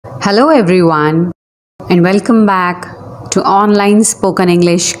Hello everyone and welcome back to online spoken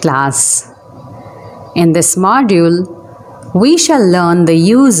English class. In this module, we shall learn the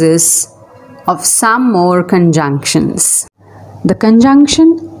uses of some more conjunctions. The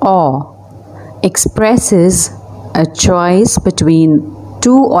conjunction or expresses a choice between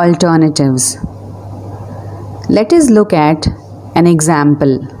two alternatives. Let us look at an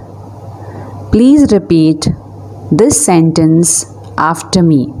example. Please repeat this sentence after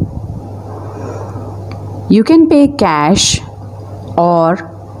me. You can pay cash or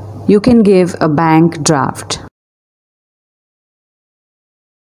you can give a bank draft.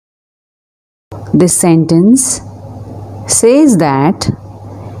 This sentence says that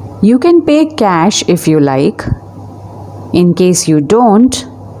you can pay cash if you like. In case you don't,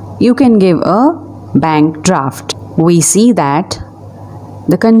 you can give a bank draft. We see that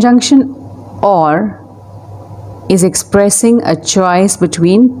the conjunction or is expressing a choice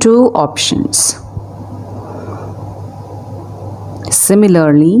between two options.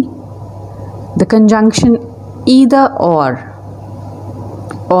 Similarly, the conjunction either or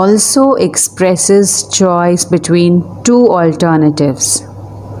also expresses choice between two alternatives.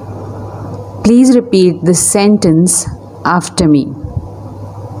 Please repeat this sentence after me.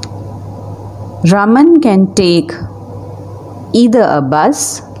 Raman can take either a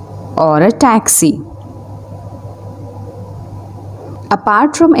bus or a taxi.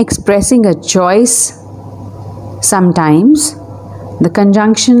 Apart from expressing a choice, sometimes the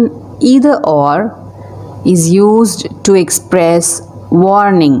conjunction either or is used to express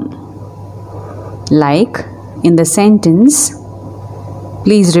warning. Like in the sentence,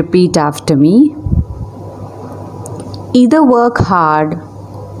 please repeat after me. Either work hard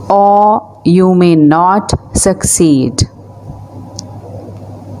or you may not succeed.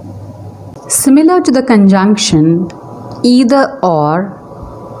 Similar to the conjunction either or,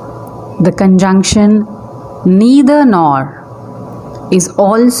 the conjunction neither nor is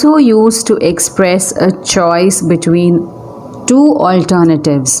also used to express a choice between two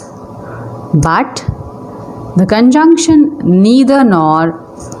alternatives. But the conjunction neither nor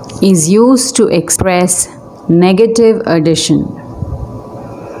is used to express negative addition.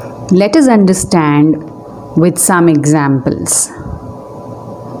 Let us understand with some examples.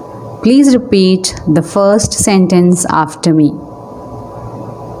 Please repeat the first sentence after me.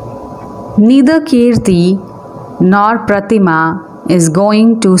 Neither Kirti nor Pratima is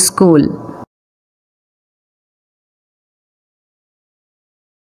going to school.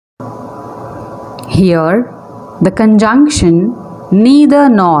 Here, the conjunction neither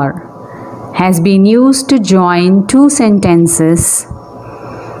nor has been used to join two sentences.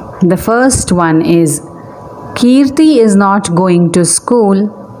 The first one is Kirti is not going to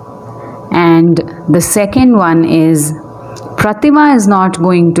school, and the second one is Pratima is not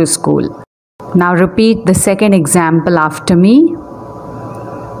going to school. Now repeat the second example after me.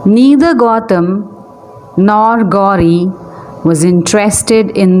 Neither Gautam nor Gauri was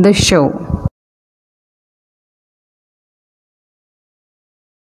interested in the show.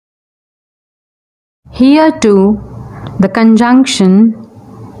 Here too, the conjunction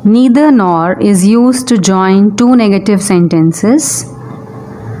neither nor is used to join two negative sentences.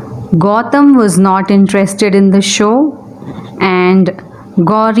 Gautam was not interested in the show and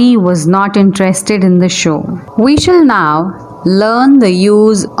Gauri was not interested in the show. We shall now learn the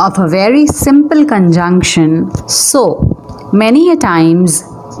use of a very simple conjunction so. Many a times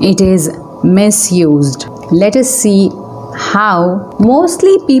it is misused. Let us see how.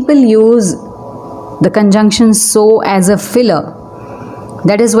 Mostly people use the conjunction so as a filler.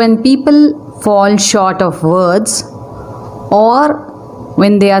 That is when people fall short of words or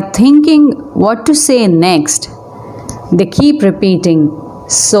when they are thinking what to say next, they keep repeating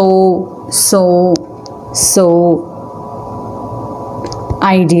so.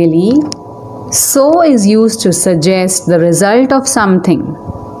 Ideally, so is used to suggest the result of something.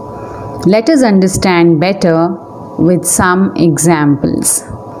 Let us understand better with some examples.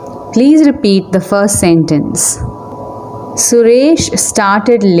 Please repeat the first sentence. Suresh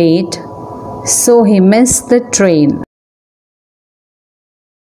started late, so he missed the train.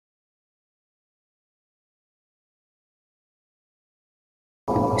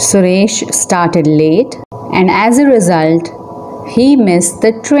 Suresh started late and as a result, he missed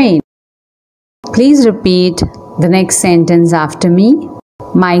the train. Please repeat the next sentence after me.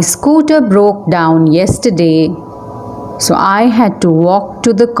 My scooter broke down yesterday, so I had to walk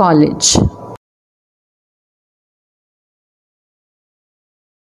to the college.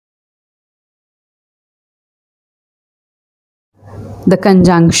 The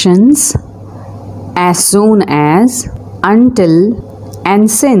conjunctions as soon as, until, and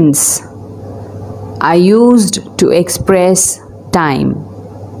since are used to express time.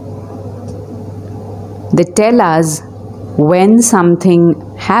 They tell us when something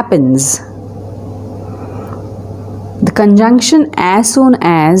happens. The conjunction as soon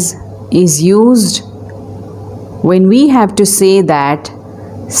as is used when we have to say that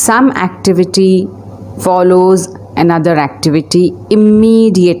some activity follows another activity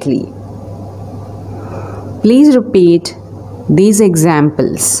immediately. Please repeat these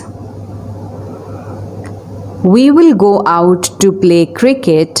examples. We will go out to play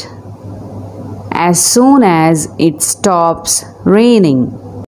cricket as soon as it stops raining.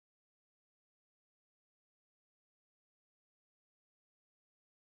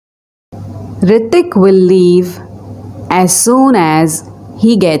 Ritik will leave as soon as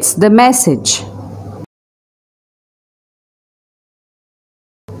he gets the message.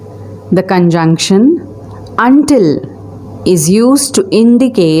 The conjunction until is used to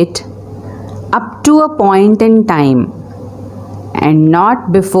indicate up to a point in time and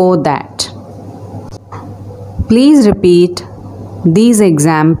not before that. Please repeat these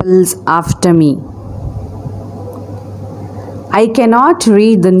examples after me. I cannot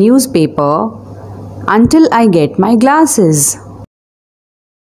read the newspaper until I get my glasses.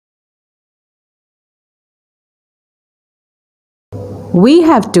 We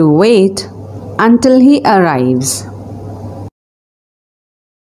have to wait until he arrives.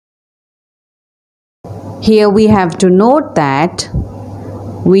 Here we have to note that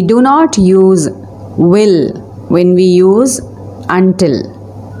we do not use will when we use until.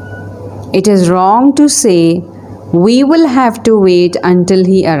 It is wrong to say we will have to wait until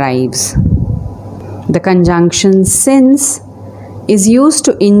he arrives. The conjunction since is used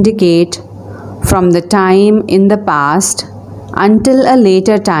to indicate from the time in the past until a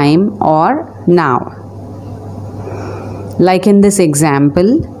later time or now. Like in this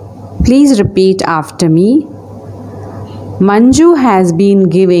example, please repeat after me. Manju has been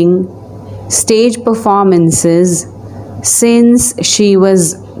giving stage performances since she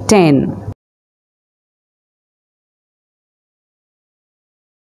was 10.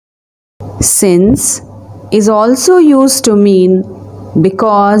 Since is also used to mean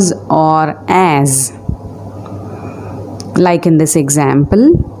because or as. Like in this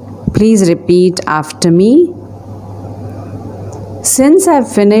example, please repeat after me. Since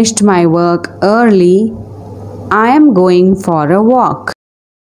I've finished my work early, I am going for a walk.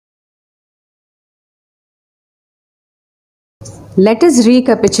 Let us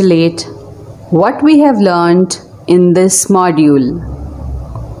recapitulate what we have learned in this module.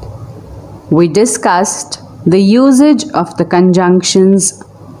 We discussed the usage of the conjunctions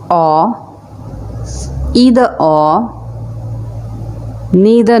or, either or,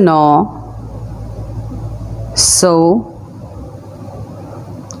 neither nor, so,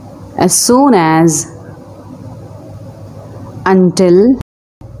 as soon as, until,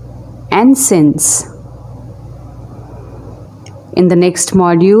 and since. In the next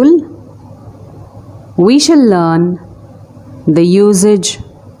module, we shall learn the usage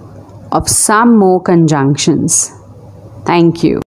of some more conjunctions. Thank you.